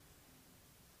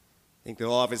I think that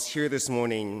all of us here this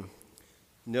morning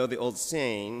know the old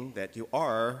saying that you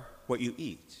are what you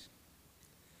eat.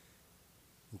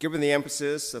 Given the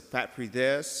emphasis of fat-free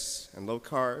this and low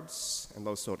carbs and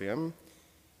low sodium,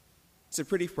 it's a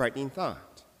pretty frightening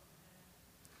thought.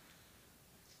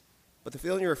 But the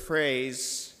familiar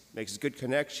phrase makes a good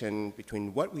connection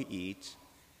between what we eat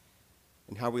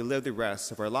and how we live the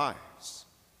rest of our lives.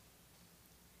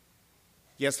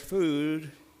 Yes,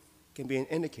 food can be an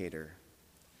indicator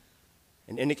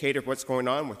of what's going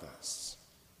on with us.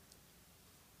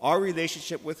 Our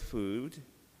relationship with food,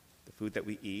 the food that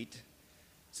we eat,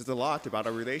 says a lot about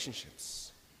our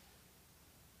relationships.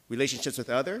 Relationships with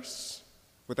others,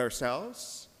 with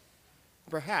ourselves,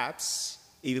 and perhaps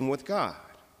even with God.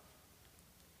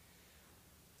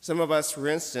 Some of us, for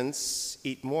instance,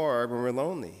 eat more when we're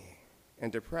lonely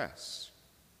and depressed.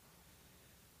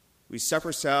 We stuff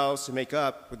ourselves to make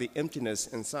up for the emptiness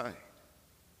inside.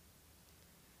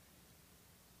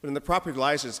 But in the prophet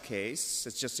Elijah's case,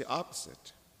 it's just the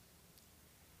opposite.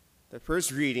 The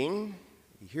first reading,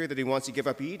 you hear that he wants to give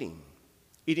up eating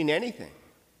anything.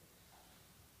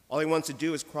 All he wants to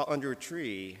do is crawl under a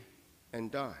tree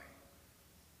and die.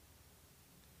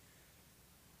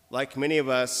 Like many of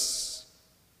us,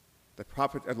 the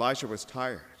prophet Elijah was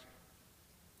tired.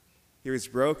 He was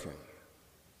broken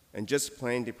and just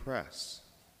plain depressed.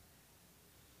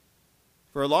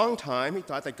 For a long time, he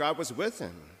thought that God was with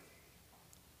him.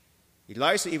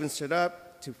 Elijah even stood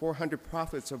up to 400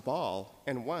 prophets of Baal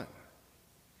and won.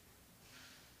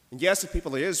 And yes, the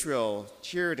people of Israel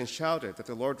cheered and shouted that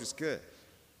the Lord was good.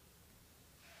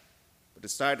 But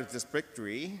aside of this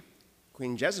victory,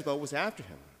 Queen Jezebel was after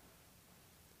him.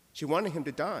 She wanted him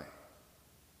to die.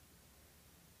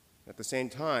 At the same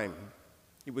time,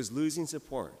 he was losing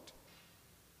support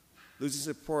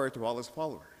to all his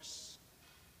followers.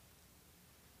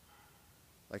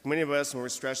 Like many of us, when we're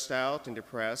stressed out and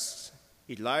depressed,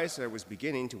 Elijah was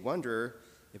beginning to wonder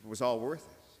if it was all worth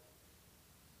it.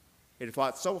 He had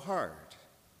fought so hard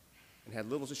and had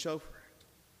little to show for it.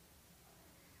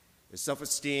 His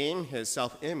self-esteem, his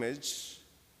self-image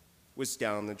was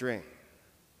down the drain.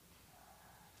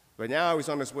 But now he was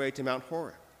on his way to Mount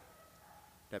Horeb.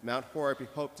 At Mount Horeb, he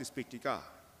hoped to speak to God.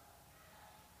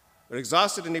 But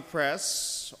exhausted and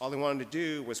depressed, all he wanted to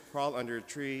do was crawl under a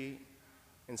tree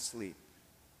and sleep.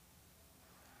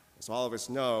 As all of us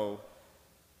know,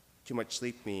 too much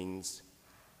sleep means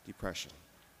depression.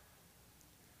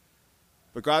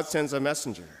 But God sends a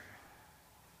messenger.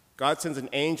 God sends an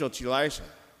angel to Elijah.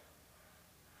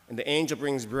 And the angel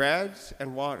brings bread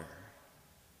and water,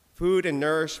 food and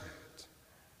nourishment.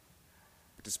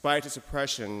 But despite his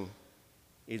oppression,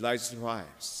 Elijah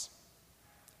survives.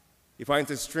 He finds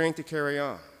the strength to carry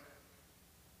on.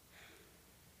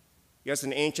 Yes,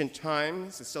 in ancient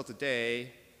times, and still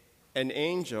today, an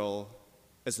angel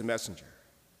is a messenger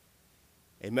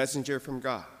from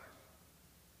God.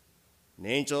 And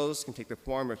angels can take the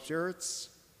form of spirits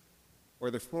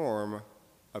or the form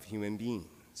of human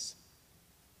beings.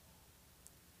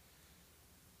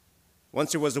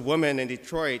 Once there was a woman in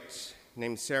Detroit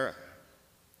named Sarah.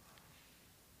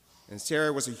 And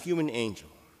Sarah was a human angel.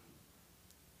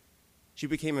 She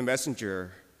became a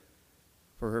messenger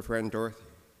for her friend Dorothy.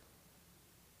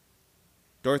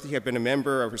 Dorothy had been a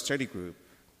member of her study group,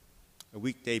 a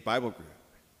weekday Bible group.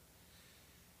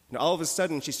 And all of a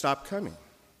sudden, she stopped coming.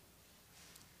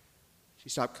 She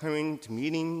stopped coming to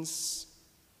meetings,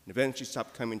 and eventually she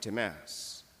stopped coming to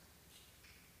Mass.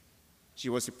 She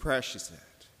was depressed, she said.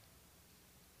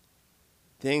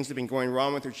 Things had been going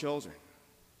wrong with her children.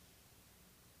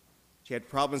 She had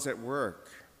problems at work,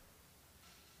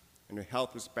 and her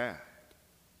health was bad.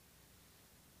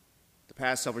 The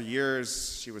past several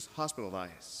years, she was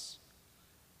hospitalized,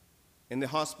 in the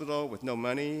hospital with no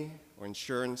money or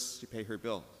insurance to pay her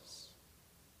bills.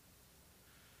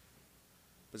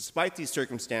 But despite these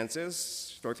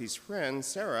circumstances, Dorothy's friend,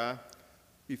 Sarah,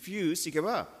 refused to give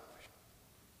up.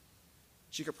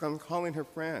 She kept on calling her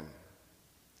friend.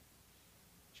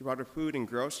 She brought her food and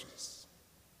groceries.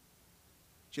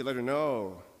 She let her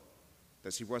know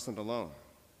that she wasn't alone.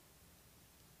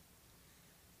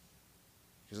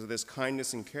 Because of this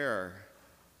kindness and care,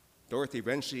 Dorothy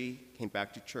eventually came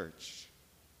back to church.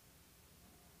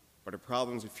 But her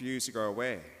problems refused to go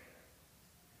away.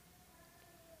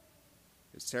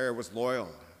 Sarah was loyal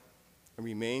and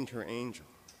remained her angel.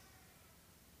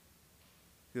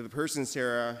 To the person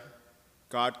Sarah,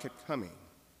 God kept coming.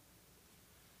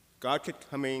 God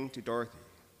kept coming to Dorothy,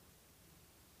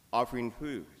 offering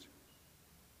food,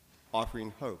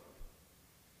 offering hope,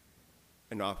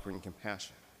 and offering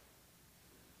compassion.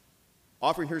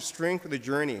 Offering her strength for the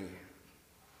journey,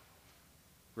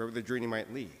 wherever the journey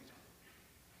might lead.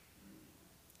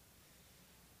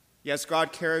 Yes,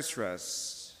 God cares for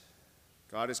us.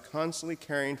 God is constantly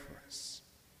caring for us.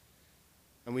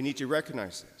 And we need to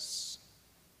recognize this.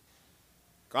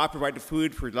 God provided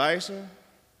food for Eliza,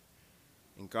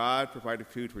 and God provided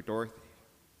food for Dorothy.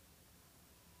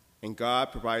 And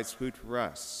God provides food for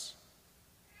us.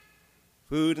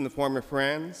 Food in the form of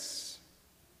friends,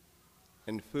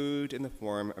 and food in the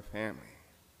form of family.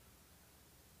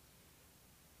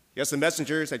 Yes, the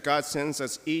messengers that God sends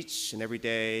us each and every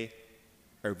day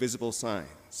are visible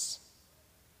signs.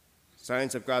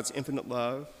 Signs of God's infinite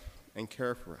love and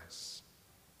care for us.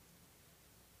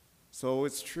 So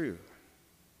it's true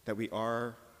that we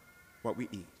are what we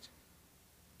eat.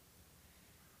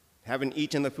 Having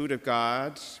eaten the food of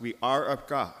God, we are of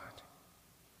God.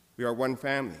 We are one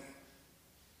family,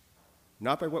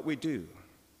 not by what we do,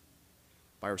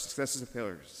 by our successes and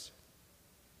failures,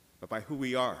 but by who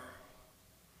we are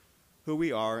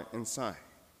inside.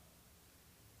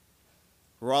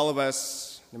 For all of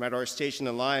us, no matter our station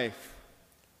in life,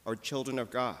 are children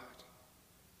of God.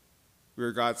 We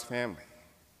are God's family.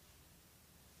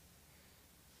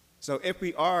 So if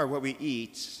we are what we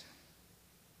eat,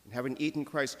 and having eaten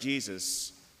Christ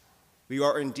Jesus, we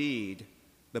are indeed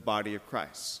the body of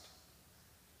Christ.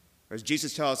 As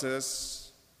Jesus tells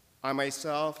us, I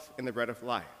myself am the bread of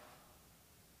life.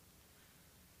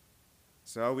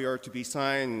 So we are to be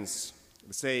signs of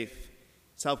the safe,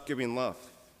 self-giving love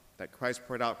that Christ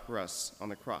poured out for us on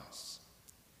the cross.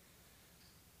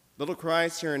 Little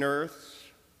Christ here on earth,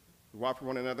 who offer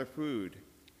one another food,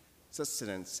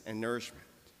 sustenance, and nourishment.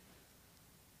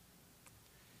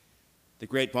 The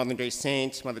great modern-day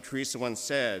saint, Mother Teresa, once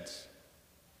said,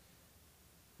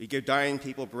 we give dying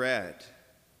people bread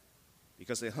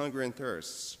because they hunger and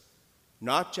thirst,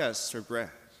 not just for bread,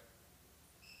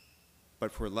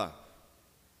 but for love.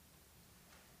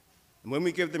 And when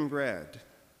we give them bread,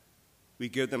 we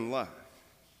give them love.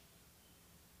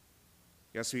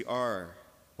 Yes, we are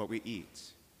what we eat.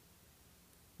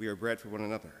 We are bread for one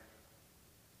another.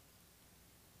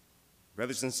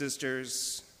 Brothers and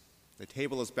sisters, the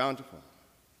table is bountiful,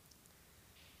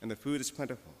 and the food is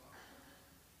plentiful.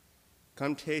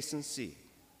 Come taste and see.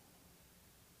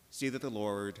 See that the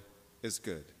Lord is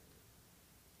good.